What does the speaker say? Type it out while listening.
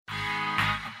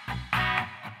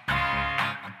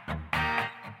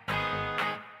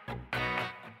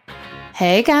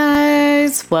Hey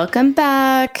guys, welcome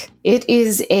back. It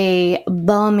is a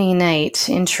balmy night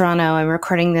in Toronto. I'm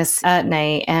recording this at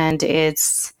night and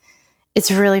it's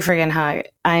really friggin' hot.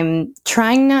 I'm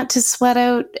trying not to sweat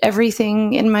out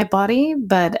everything in my body,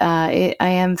 but I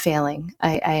am failing.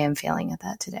 I am failing at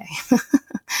that today.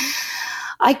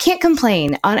 I can't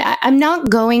complain. I'm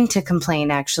not going to complain,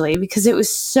 actually, because it was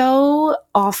so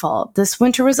awful. This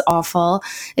winter was awful.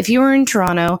 If you were in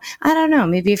Toronto, I don't know,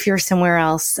 maybe if you're somewhere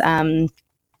else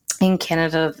in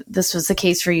Canada, this was the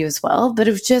case for you as well. But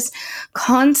it was just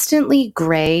constantly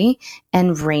gray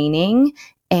and raining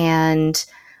and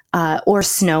or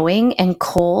snowing and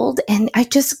cold, and I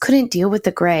just couldn't deal with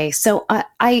the gray. So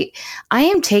I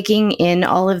am taking in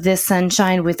all of this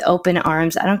sunshine with open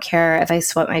arms. I don't care if I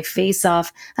sweat my face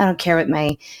off. I don't care what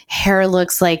my hair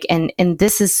looks like. And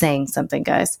this is saying something,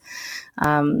 guys.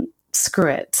 Screw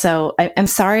it. So I'm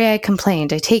sorry I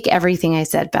complained. I take everything I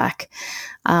said back.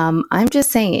 I'm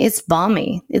just saying it's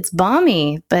balmy. It's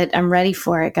balmy, but I'm ready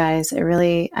for it, guys.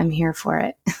 I'm here for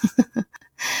it.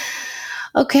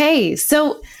 Okay,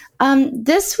 so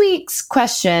this week's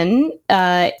question,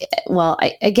 I'm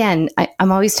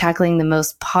always tackling the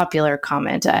most popular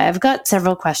comment. I've got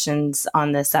several questions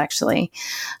on this, actually.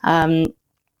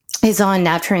 Is on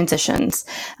nap transitions.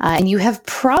 And you have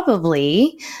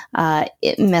probably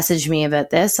messaged me about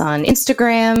this on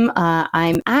Instagram.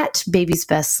 I'm at Baby's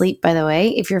Best Sleep, by the way.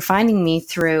 If you're finding me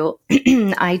through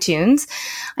iTunes,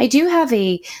 I do have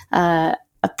a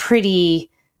pretty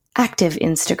active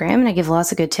Instagram, and I give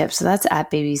lots of good tips. So that's at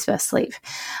Baby's Best Sleep.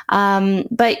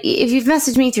 But if you've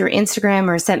messaged me through Instagram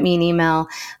or sent me an email,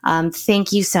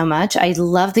 thank you so much. I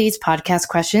love these podcast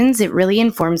questions. It really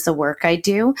informs the work I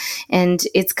do. And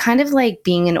it's kind of like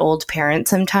being an old parent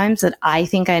sometimes, that I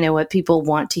think I know what people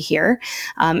want to hear.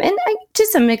 To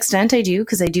some extent I do,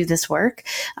 because I do this work.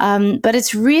 But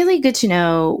it's really good to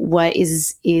know what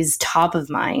is top of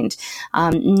mind.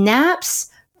 Naps,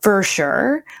 for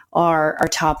sure, are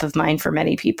top of mind for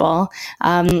many people.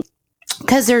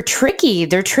 Because they're tricky.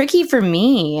 They're tricky for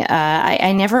me.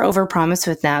 I never overpromise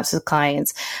with naps with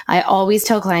clients. I always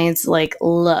tell clients, like,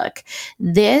 look,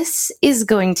 this is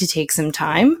going to take some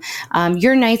time.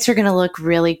 Your nights are going to look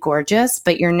really gorgeous,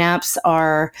 but your naps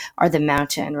are the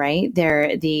mountain, right?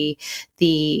 They're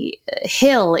the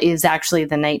hill is actually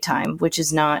the nighttime, which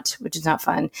is not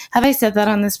fun. Have I said that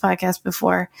on this podcast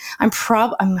before? I'm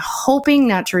hoping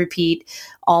not to repeat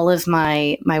all of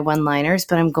my one-liners,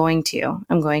 but I'm going to.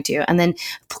 And then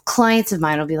clients of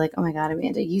mine will be like, oh my God,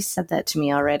 Amanda, you said that to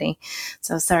me already.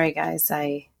 So sorry, guys.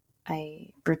 I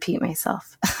repeat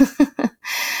myself.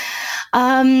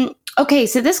 Okay,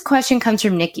 so this question comes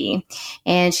from Nikki,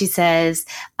 and she says,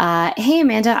 hey,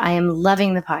 Amanda, I am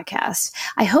loving the podcast.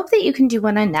 I hope that you can do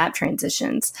one on nap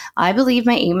transitions. I believe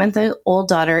my 8-month-old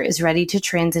daughter is ready to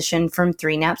transition from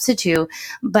 3 naps to 2,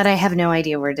 but I have no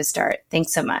idea where to start.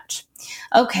 Thanks so much.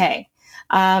 Okay.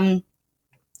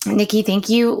 Nikki, thank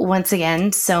you once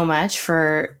again so much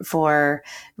for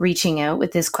reaching out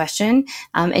with this question.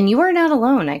 And you are not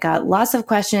alone. I got lots of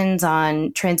questions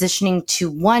on transitioning to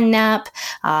 1 nap,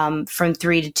 from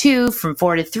 3 to 2, from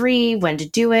 4 to 3, when to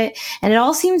do it. And it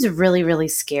all seems really, really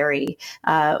scary,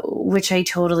 which I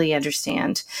totally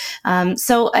understand.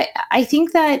 So I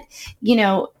think that,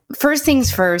 first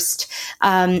things first,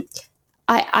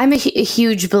 I'm a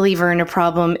huge believer in a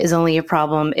problem is only a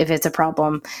problem if it's a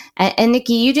problem. And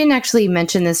Nikki, you didn't actually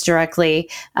mention this directly,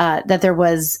 that there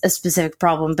was a specific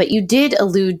problem, but you did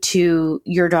allude to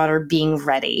your daughter being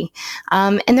ready.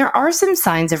 And there are some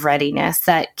signs of readiness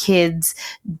that kids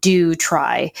do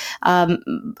try,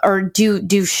 or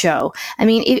do show. I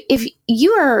mean, if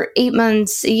you are 8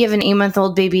 months, you have an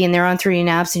 8-month-old baby and they're on 3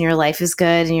 naps and your life is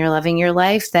good and you're loving your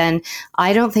life, then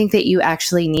I don't think that you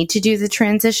actually need to do the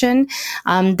transition.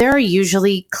 There are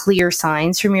usually clear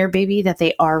signs from your baby that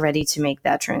they are ready to make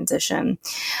that transition.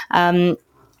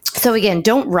 So again,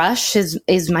 don't rush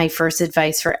is my first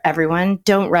advice for everyone.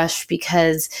 Don't rush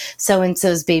because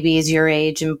so-and-so's baby is your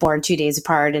age and born 2 days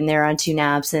apart and they're on 2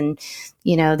 naps and,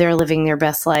 they're living their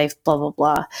best life, blah, blah,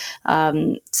 blah.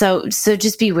 So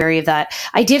just be wary of that.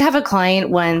 I did have a client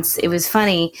once. It was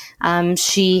funny.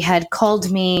 She had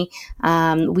called me.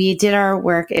 We did our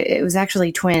work. It was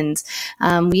actually twins.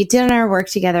 We did our work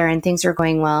together and things were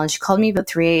going well. And she called me about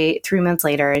three months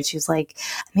later and she was like,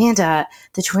 Amanda,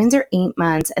 the twins are 8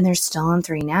 months and they're still on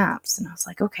 3 naps. And I was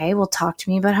like, okay, well, talk to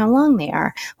me about how long they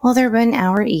are. Well, they're about an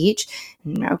hour each.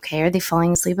 Okay, are they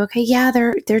falling asleep? Okay, yeah,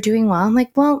 they're doing well. I'm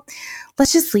like, well,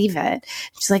 let's just leave it.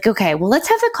 She's like, okay, well, let's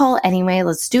have the call anyway.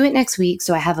 Let's do it next week.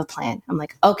 So I have a plan. I'm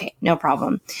like, okay, no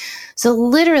problem. So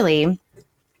literally,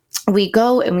 we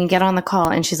go and we get on the call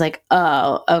and she's like,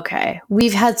 oh, okay.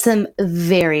 We've had some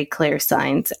very clear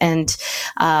signs. And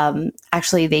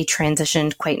actually, they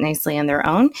transitioned quite nicely on their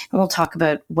own. And we'll talk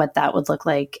about what that would look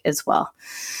like as well.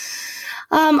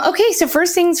 Okay, so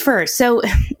first things first. So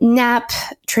nap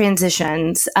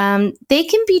transitions, they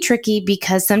can be tricky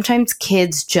because sometimes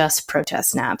kids just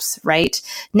protest naps, right?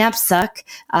 Naps suck.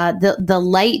 The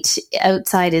light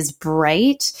outside is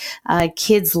bright.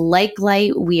 Kids like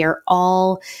light. We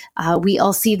all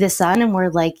see the sun and we're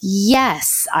like,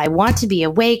 yes, I want to be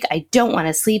awake. I don't want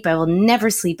to sleep. I will never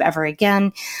sleep ever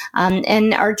again.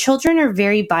 And our children are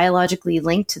very biologically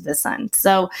linked to the sun.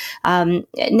 So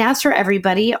naps for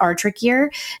everybody are trickier.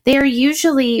 They are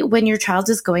usually when your child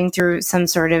is going through some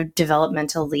sort of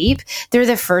developmental leap, they're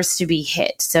the first to be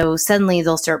hit. So suddenly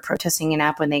they'll start protesting a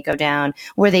nap when they go down,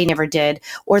 or they never did,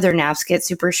 or their naps get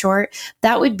super short.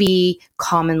 That would be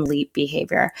common leap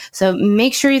behavior. So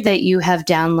make sure that you have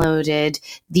downloaded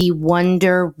the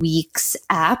Wonder Weeks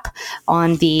app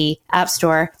on the App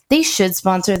Store. They should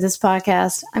sponsor this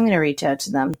podcast. I'm going to reach out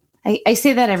to them. I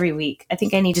say that every week. I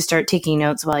think I need to start taking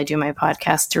notes while I do my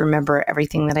podcast to remember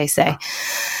everything that I say.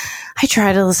 I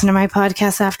try to listen to my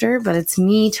podcast after, but it's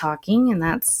me talking, and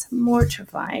that's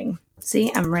mortifying.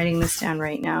 See, I'm writing this down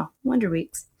right now. Wonder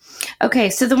Weeks. Okay,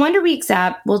 so the Wonder Weeks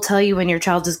app will tell you when your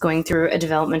child is going through a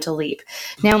developmental leap.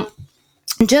 Now,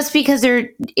 just because they're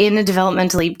in a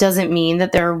developmental leap doesn't mean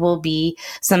that there will be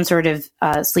some sort of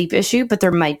sleep issue, but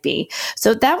there might be.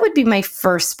 So that would be my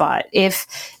first spot. If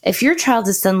your child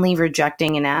is suddenly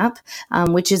rejecting a nap,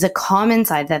 which is a common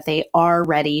sign that they are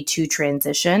ready to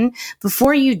transition,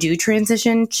 before you do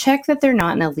transition, check that they're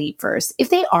not in a leap first. If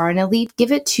they are in a leap,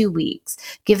 give it 2 weeks.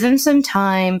 Give them some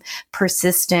time,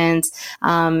 persistence,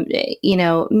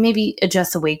 maybe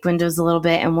adjust the wake windows a little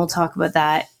bit, and we'll talk about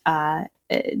that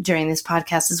during this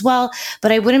podcast as well,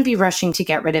 but I wouldn't be rushing to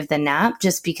get rid of the nap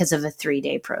just because of a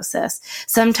 3-day process.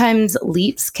 Sometimes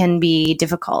leaps can be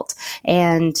difficult,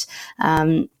 and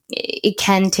it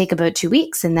can take about 2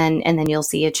 weeks, and then you'll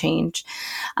see a change.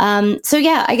 So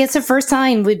yeah, I guess the first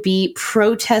sign would be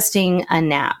protesting a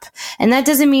nap, and that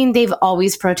doesn't mean they've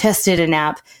always protested a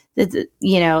nap.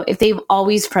 If they've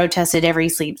always protested every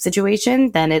sleep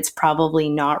situation, then it's probably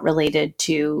not related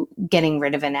to getting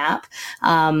rid of a nap.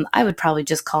 I would probably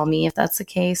just call me if that's the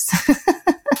case.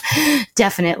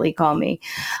 Definitely call me.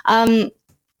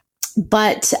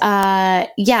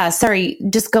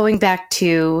 Just going back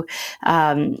to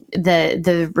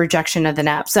the rejection of the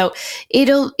nap. So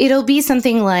it'll be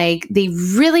something like they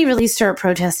really, really start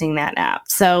protesting that nap.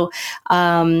 So,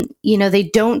 they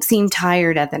don't seem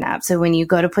tired at the nap. So when you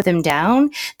go to put them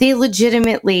down,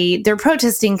 they're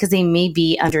protesting because they may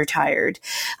be undertired.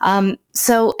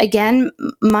 So again,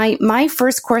 my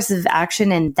first course of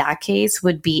action in that case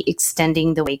would be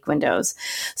extending the wake windows.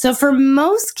 So for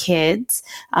most kids,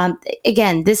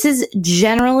 again, this is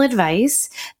general advice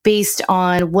based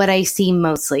on what I see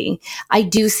mostly. I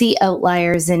do see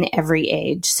outliers in every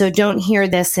age. So don't hear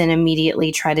this and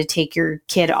immediately try to take your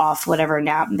kid off whatever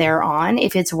nap they're on.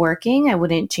 If it's working, I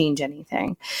wouldn't change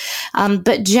anything.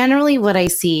 But generally what I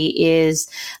see is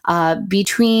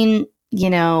between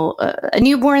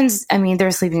newborns,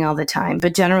 they're sleeping all the time,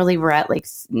 but generally we're at like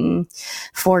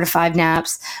 4 to 5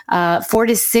 naps. 4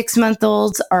 to 6 month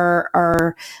olds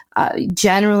are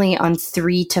generally on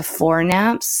 3 to 4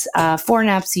 naps. 4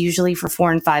 naps usually for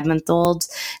 4 and 5 month olds,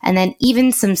 and then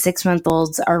even some 6 month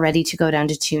olds are ready to go down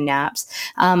to 2 naps.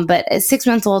 But at 6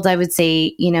 month olds, I would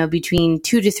say between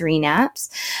 2 to 3 naps.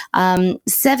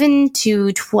 7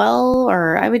 to 12,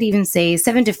 or I would even say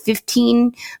 7 to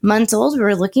 15 months old,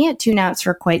 we're looking at 2 naps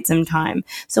for quite some time.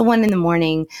 So 1 in the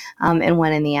morning and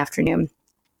 1 in the afternoon.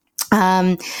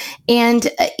 And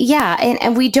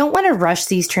we don't want to rush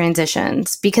these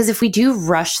transitions, because if we do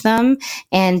rush them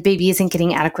and baby isn't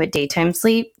getting adequate daytime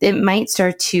sleep, it might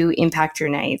start to impact your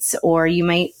nights, or you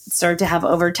might start to have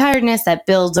overtiredness that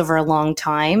builds over a long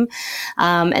time.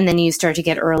 And then you start to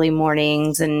get early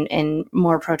mornings and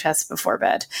more protests before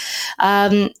bed.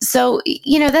 So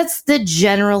that's the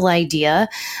general idea.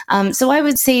 So I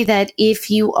would say that if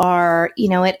you are,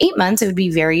 at 8 months, it would be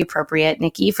very appropriate,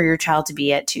 Nikki, for your child to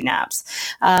be at 2 naps.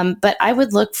 But I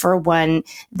would look for one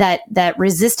that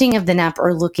resisting of the nap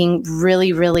or looking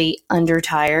really, really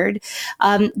undertired.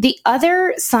 The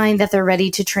other sign that they're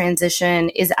ready to transition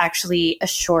is actually a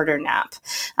shorter nap.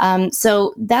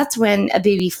 So that's when a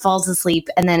baby falls asleep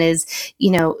and then is,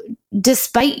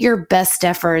 despite your best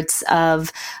efforts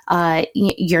of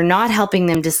you're not helping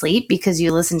them to sleep because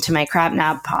you listened to my crap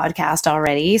nap podcast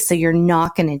already, so you're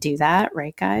not going to do that,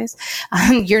 right, guys?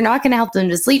 You're not going to help them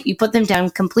to sleep. You put them down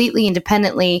completely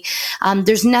independently.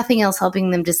 There's nothing else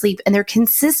helping them to sleep, and they're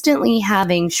consistently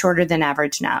having shorter than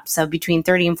average naps, so between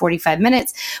 30 and 45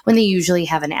 minutes when they usually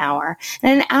have an hour.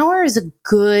 And an hour is a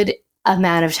good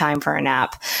amount of time for a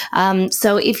nap.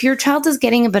 So if your child is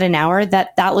getting about an hour,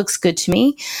 that looks good to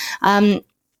me.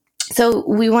 So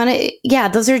we want to,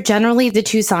 those are generally the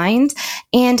two signs,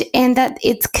 and that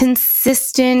it's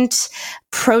consistent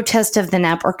protest of the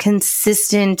nap or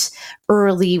consistent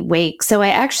early wake. So I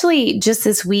actually just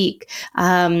this week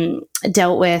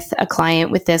dealt with a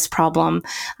client with this problem.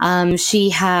 She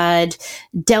had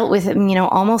dealt with,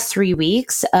 almost 3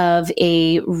 weeks of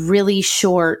a really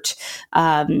short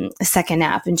second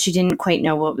nap, and she didn't quite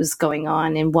know what was going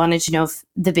on and wanted to know if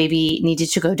the baby needed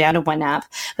to go down to one nap.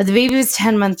 But the baby was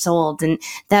 10 months old, and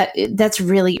that's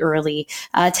really early.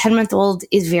 10-month-old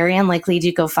is very unlikely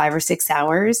to go 5 or 6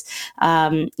 hours,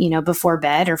 before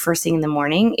bed or first thing in the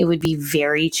morning. It would be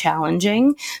very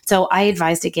challenging. So I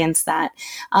advised against that.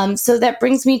 So that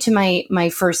brings me to my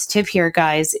first tip here,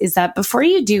 guys, is that before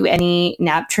you do any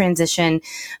nap transition,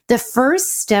 the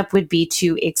first step would be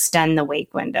to extend the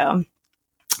wake window.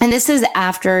 And this is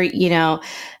after,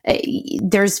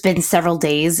 there's been several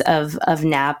days of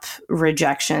nap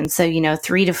rejection. So,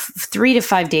 3 to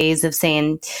 5 days of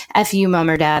saying, F you, mom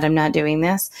or dad, I'm not doing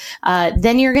this.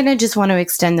 Then you're going to just want to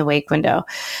extend the wake window.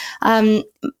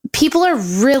 People are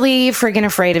really friggin'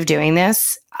 afraid of doing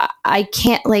this. I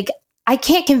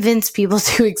can't convince people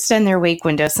to extend their wake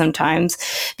window sometimes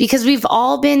because we've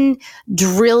all been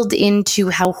drilled into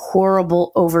how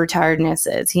horrible overtiredness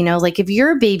is. If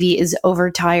your baby is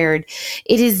overtired,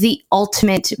 it is the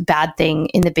ultimate bad thing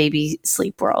in the baby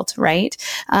sleep world, right?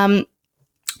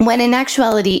 When in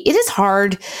actuality, it is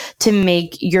hard to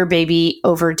make your baby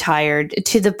overtired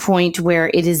to the point where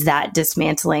it is that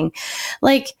dismantling.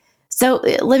 So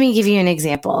let me give you an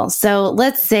example. So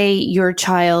let's say your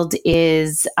child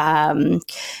is,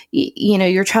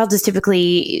 your child is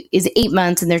typically 8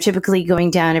 months, and they're typically going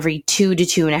down every 2 to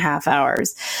 2.5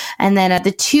 hours. And then at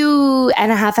the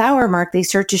 2.5 hour mark, they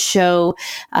start to show,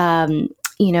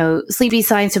 sleepy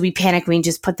signs. So we panic. We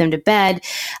just put them to bed.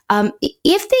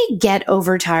 If they get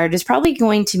overtired, it's probably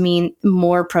going to mean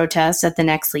more protests at the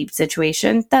next sleep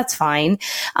situation. That's fine.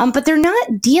 But they're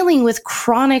not dealing with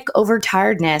chronic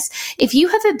overtiredness. If you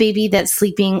have a baby that's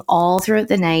sleeping all throughout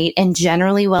the night and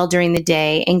generally well during the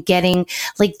day and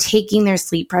taking their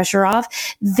sleep pressure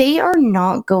off, they are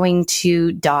not going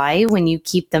to die when you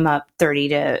keep them up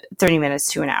 30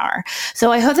 minutes to an hour.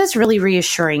 So I hope that's really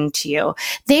reassuring to you.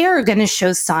 They are going to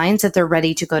show signs that they're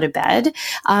ready to go to bed.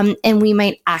 And we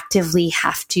might actively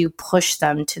have to push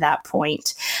them to that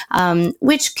point,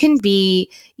 which can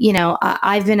be,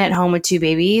 I've been at home with 2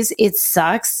 babies. It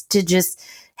sucks to just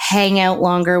hang out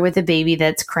longer with a baby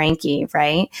that's cranky,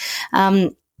 right?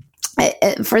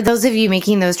 For those of you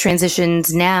making those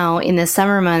transitions now in the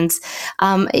summer months,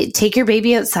 take your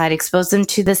baby outside, expose them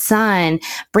to the sun,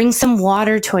 bring some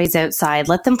water toys outside,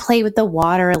 let them play with the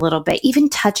water a little bit, even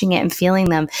touching it and feeling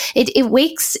them. It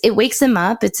wakes them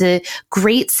up. It's a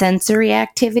great sensory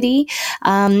activity.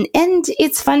 And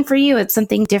it's fun for you. It's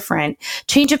something different.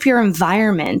 Change up your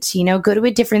environment, go to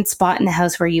a different spot in the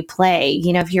house where you play.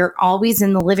 If you're always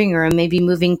in the living room, maybe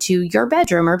moving to your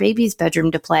bedroom or baby's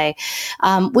bedroom to play,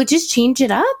 would just change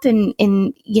it up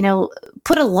and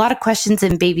put a lot of questions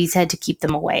in baby's head to keep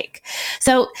them awake.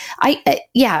 So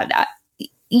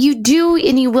you do,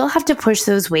 and you will have to push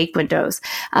those wake windows.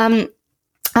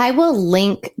 I will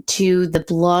link to the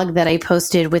blog that I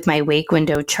posted with my wake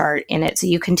window chart in it, so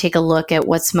you can take a look at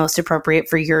what's most appropriate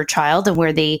for your child and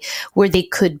where they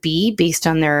could be based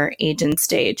on their age and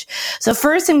stage. So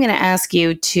first, I'm going to ask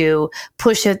you to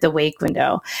push out the wake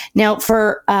window. Now,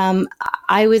 for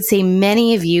I would say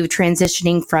many of you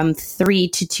transitioning from 3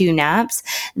 to 2 naps,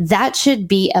 that should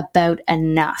be about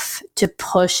enough to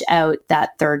push out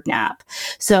that third nap.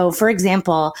 So, for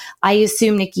example, I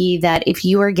assume, Nikki, that if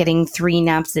you are getting 3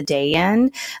 naps a day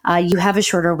in, you have a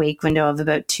shorter wake window of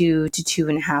about 2 to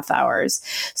 2.5 hours.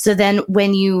 So then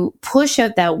when you push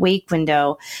out that wake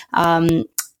window,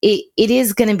 it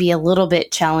is going to be a little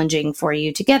bit challenging for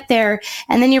you to get there.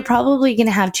 And then you're probably going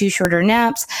to have 2 shorter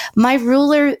naps. My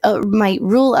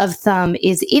rule of thumb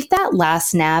is if that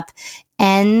last nap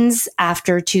ends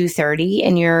after 2:30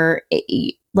 and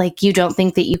like you don't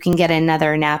think that you can get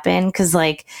another nap in, because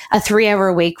like a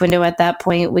 3-hour wake window at that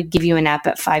point would give you a nap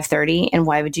at 5:30, and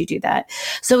why would you do that?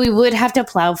 So we would have to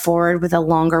plow forward with a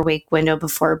longer wake window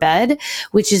before bed,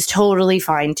 which is totally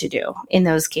fine to do in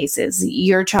those cases.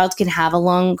 Your child can have a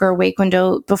longer wake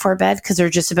window before bed because they're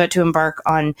just about to embark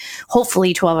on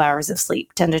hopefully 12 hours of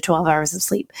sleep, 10 to 12 hours of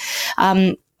sleep.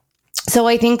 So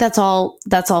I think that's all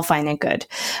fine and good.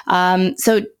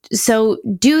 So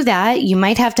do that. You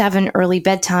might have to have an early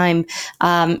bedtime.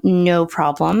 No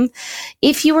problem.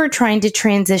 If you are trying to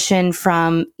transition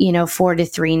from, 4 to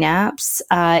 3 naps,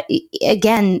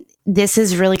 again, this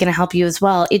is really going to help you as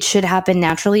well. It should happen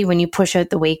naturally when you push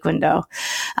out the wake window.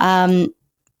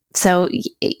 So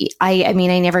I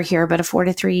mean, I never hear about a 4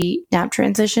 to 3 nap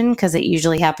transition because it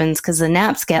usually happens because the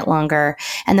naps get longer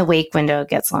and the wake window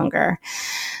gets longer.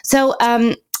 So,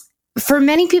 for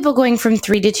many people, going from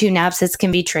 3 to 2 naps, this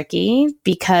can be tricky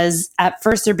because at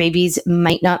first their babies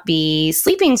might not be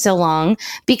sleeping so long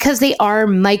because they are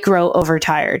micro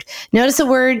overtired. Notice the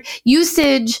word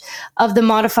usage of the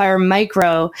modifier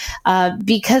micro,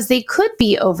 because they could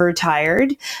be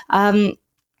overtired.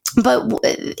 But,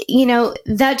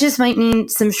 that just might mean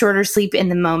some shorter sleep in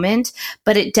the moment,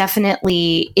 but it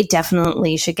definitely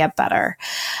should get better.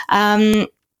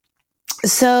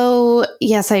 So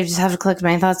yes, I just have to collect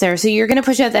my thoughts there. So you're going to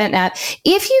push out that nap.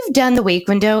 If you've done the wake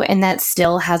window and that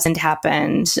still hasn't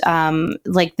happened,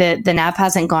 like the nap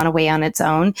hasn't gone away on its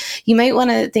own, you might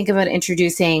want to think about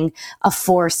introducing a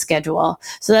 4 schedule.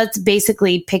 So that's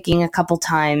basically picking a couple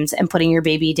times and putting your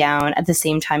baby down at the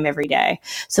same time every day.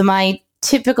 So my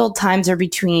typical times are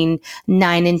between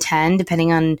 9 and 10,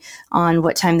 depending on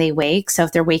what time they wake. So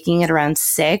if they're waking at around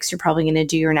 6, you're probably going to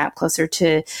do your nap closer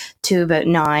to about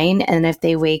 9. And if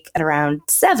they wake at around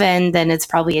 7, then it's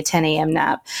probably a 10 a.m.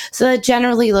 nap. So that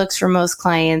generally looks for most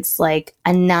clients like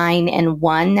a 9 and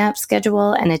 1 nap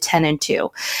schedule and a 10 and 2.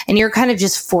 And you're kind of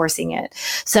just forcing it.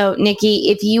 So Nikki,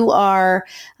 if you are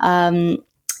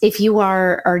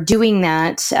doing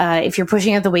that, if you're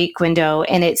pushing out the wake window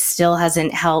and it still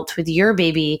hasn't helped with your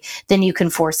baby, then you can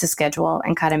force a schedule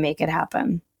and kind of make it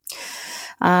happen.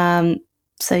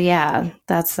 So yeah,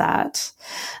 that's that.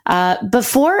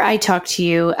 Before I talk to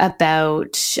you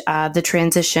about the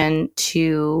transition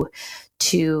to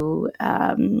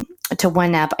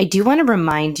one nap, I do want to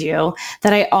remind you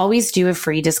that I always do a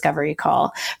free discovery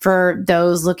call for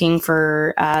those looking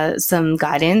for some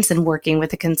guidance and working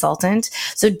with a consultant.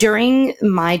 So during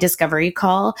my discovery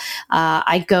call,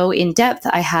 I go in depth.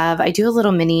 I do a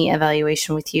little mini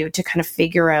evaluation with you to kind of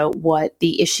figure out what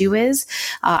the issue is.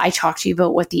 I talk to you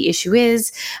about what the issue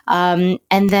is, and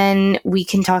then we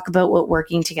can talk about what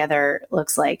working together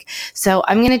looks like. So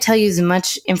I'm going to tell you as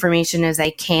much information as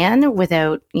I can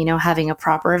without, having a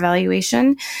proper evaluation.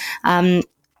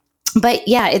 But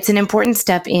yeah, it's an important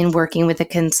step in working with a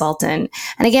consultant.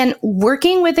 And again,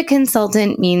 working with a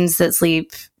consultant means that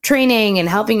sleep training and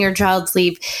helping your child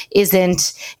sleep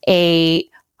isn't a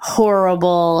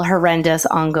horrible, horrendous,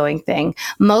 ongoing thing.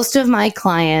 Most of my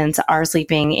clients are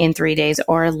sleeping in 3 days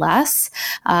or less.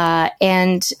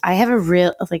 And I have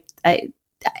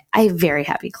I have very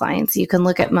happy clients. You can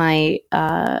look at my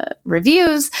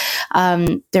reviews.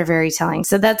 They're very telling.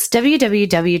 So that's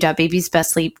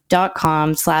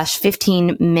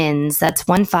www.babiesbestsleep.com/15mins. That's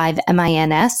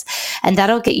 15MINS. And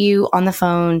that'll get you on the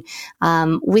phone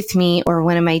with me or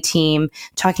one of my team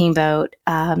talking about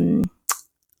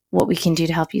what we can do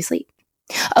to help you sleep.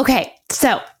 Okay,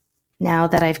 so now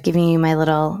that I've given you my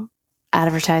little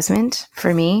advertisement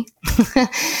for me,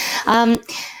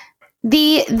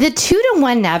 The 2 to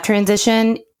 1 nap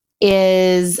transition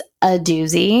is a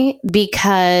doozy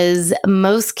because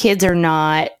most kids are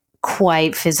not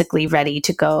quite physically ready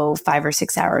to go 5 or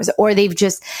 6 hours, or they've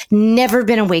just never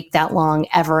been awake that long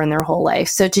ever in their whole life.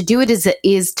 So to do it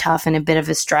is tough and a bit of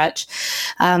a stretch.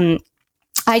 I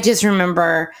just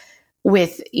remember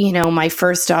with, my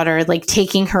first daughter, like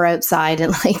taking her outside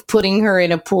and like putting her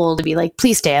in a pool to be like,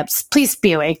 please stay up, please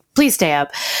be awake, please stay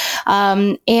up.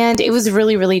 And it was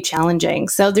really, really challenging.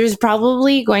 So there's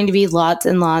probably going to be lots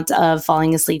and lots of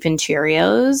falling asleep in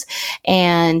Cheerios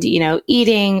and,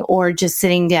 eating or just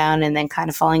sitting down and then kind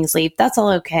of falling asleep. That's all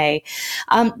okay.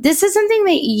 This is something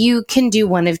that you can do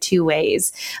one of 2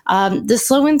 ways. The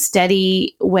slow and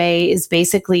steady way is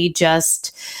basically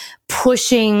just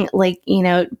pushing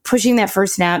that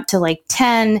first nap to like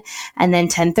 10 and then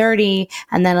 10:30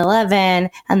 and then 11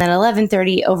 and then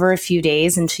 11:30 over a few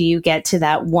days until you get to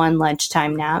that 1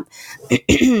 lunchtime nap.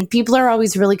 People are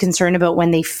always really concerned about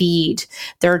when they feed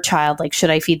their child. Like, should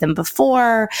I feed them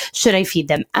before? Should I feed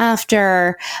them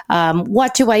after?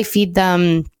 What do I feed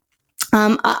them?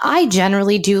 I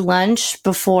generally do lunch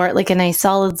before, like a nice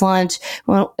solid lunch,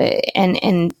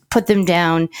 and put them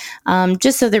down,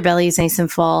 just so their belly is nice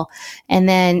and full. And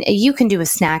then you can do a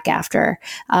snack after.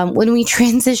 When we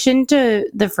transitioned to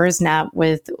the first nap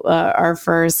with our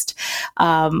first,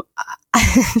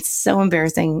 it's so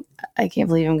embarrassing. I can't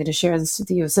believe I'm going to share this with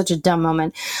you. It was such a dumb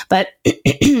moment, but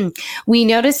we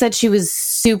noticed that she was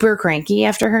super cranky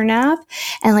after her nap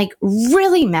and like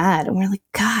really mad. And we're like,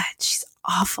 God, she's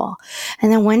awful.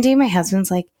 And then one day my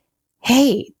husband's like,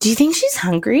 hey, do you think she's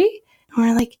hungry? And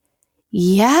we're like,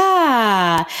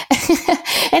 yeah.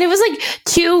 And it was like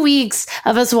 2 weeks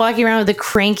of us walking around with the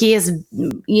crankiest,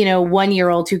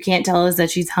 1-year-old who can't tell us that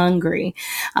she's hungry.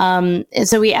 And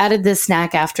so we added this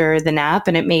snack after the nap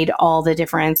and it made all the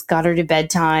difference. Got her to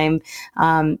bedtime.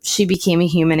 She became a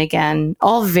human again.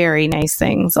 All very nice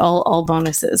things, all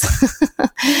bonuses.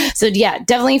 So yeah,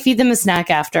 definitely feed them a snack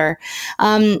after.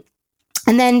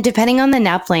 And then depending on the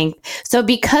nap length, so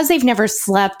because they've never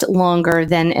slept longer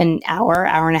than an hour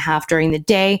and a half during the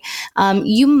day,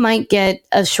 you might get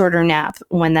a shorter nap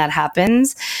when that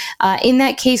happens. In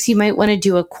that case, you might want to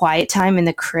do a quiet time in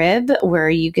the crib where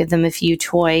you give them a few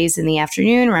toys in the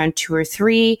afternoon around 2 or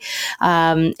 3,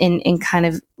 and kind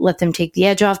of let them take the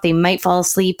edge off. They might fall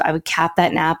asleep. I would cap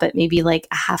that nap at maybe like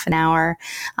a half an hour,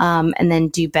 and then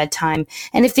do bedtime.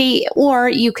 And or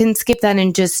you can skip that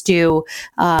and just do,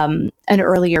 an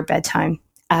earlier bedtime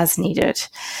as needed.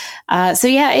 So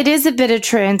yeah, it is a bit of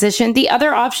transition. The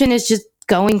other option is just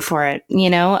going for it.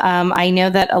 I know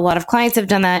that a lot of clients have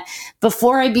done that.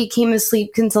 Before I became a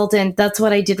sleep consultant, that's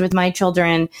what I did with my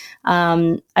children.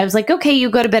 I was like, okay, you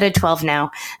go to bed at 12 now.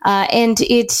 And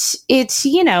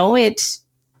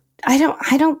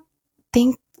I don't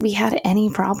think we had any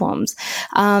problems.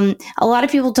 A lot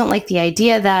of people don't like the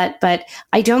idea of that, but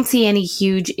I don't see any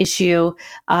huge issue,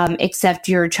 except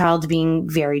your child being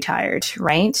very tired,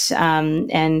 right?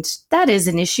 And that is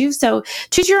an issue. So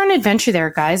choose your own adventure there,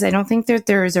 guys. I don't think that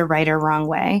there is a right or wrong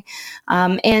way.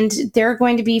 And they're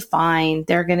going to be fine.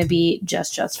 They're going to be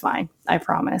just fine. I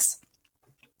promise.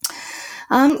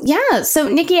 So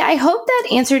Nikki, I hope that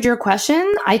answered your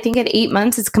question. I think at 8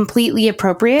 months, it's completely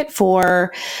appropriate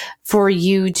for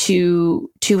you to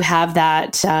have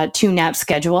that 2-nap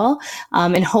schedule.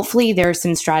 And hopefully there are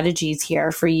some strategies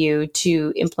here for you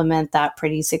to implement that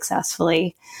pretty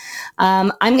successfully.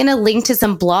 I'm going to link to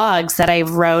some blogs that I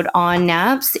wrote on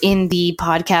naps in the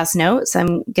podcast notes.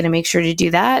 I'm going to make sure to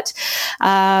do that.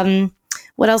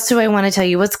 What else do I want to tell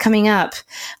you? What's coming up?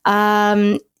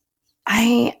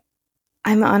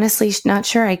 I'm honestly not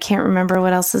sure. I can't remember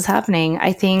what else is happening.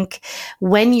 I think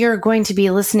when you're going to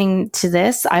be listening to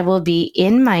this, I will be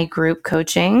in my group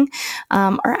coaching,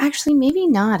 or actually maybe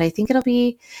not. I think it'll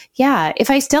be, if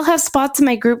I still have spots in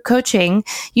my group coaching,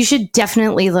 you should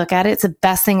definitely look at it. It's the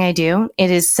best thing I do.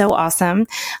 It is so awesome.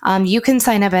 You can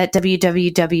sign up at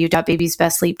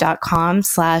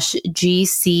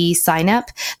www.babiesbestsleep.com/GC signup.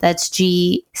 That's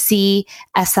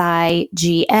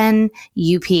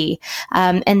GCSIGNUP.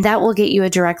 And that will get you a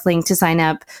direct link to sign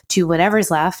up to whatever's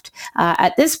left.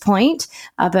 At this point,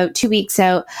 about 2 weeks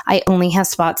out, I only have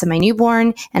spots in my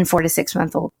newborn and 4 to 6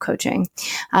 month old coaching.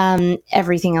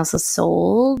 Everything else is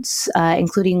sold,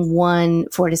 including 1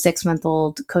 4 to 6 month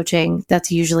old coaching.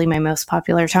 That's usually my most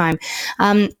popular time.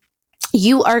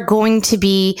 You are going to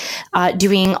be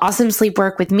doing awesome sleep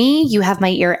work with me. You have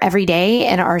my ear every day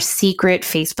in our secret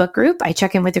Facebook group. I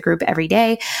check in with the group every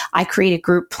day. I create a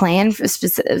group plan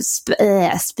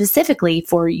specifically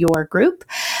for your group.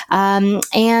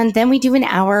 And then we do an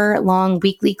hour-long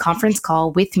weekly conference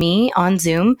call with me on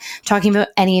Zoom, talking about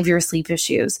any of your sleep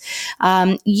issues.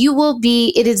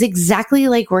 It is exactly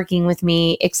like working with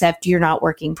me, except you're not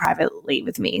working privately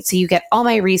with me. So you get all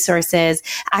my resources,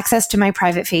 access to my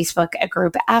private Facebook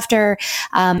group after,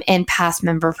 and past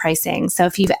member pricing. So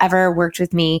if you've ever worked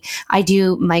with me, I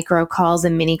do micro calls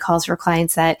and mini calls for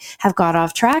clients that have got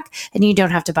off track, and you don't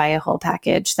have to buy a whole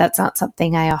package. That's not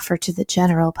something I offer to the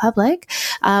general public,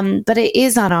 but it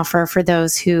is on offer for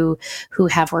those who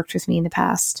have worked with me in the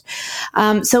past.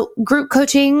 So group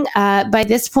coaching, by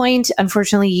this point,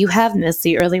 unfortunately, you have missed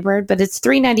the early bird, but it's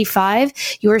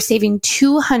 $395. You are saving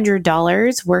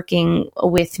 $200 working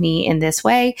with me in this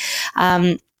way.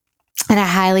 And I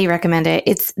highly recommend it.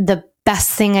 It's the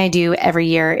best thing I do every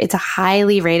year. It's a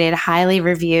highly rated, highly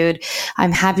reviewed.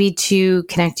 I'm happy to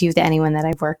connect you with anyone that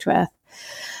I've worked with.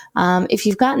 If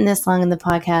you've gotten this long in the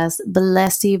podcast,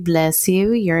 bless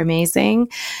you. You're amazing.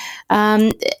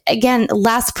 Again,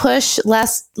 last push,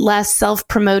 last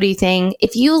self-promoting thing.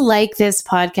 If you like this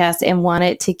podcast and want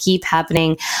it to keep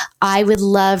happening, I would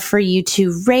love for you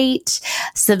to rate,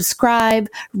 subscribe,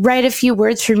 write a few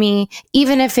words for me.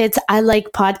 Even if it's, I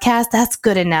like podcasts, that's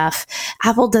good enough.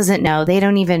 Apple doesn't know. They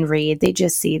don't even read. They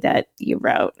just see that you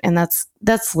wrote. And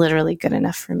that's literally good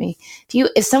enough for me.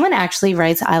 If someone actually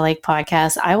writes, I like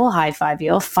podcasts, I will high five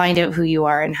you. I'll find out who you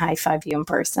are and high five you in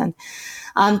person.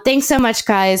 Thanks so much,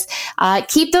 guys.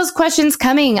 Keep those questions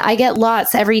coming. I get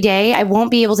lots every day. I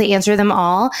won't be able to answer them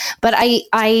all, but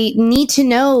I need to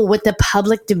know what the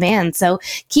public demands. So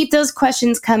keep those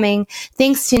questions coming.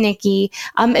 Thanks to Nikki.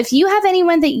 If you have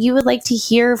anyone that you would like to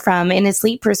hear from in a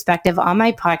sleep perspective on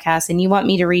my podcast and you want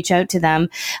me to reach out to them,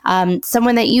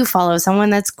 someone that you follow, someone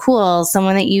that's cool,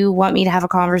 someone that you want me to have a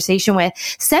conversation with,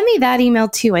 send me that email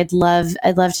too. I'd love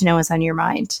to know what's on your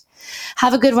mind.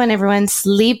 Have a good one, everyone.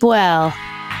 Sleep well.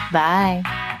 Bye.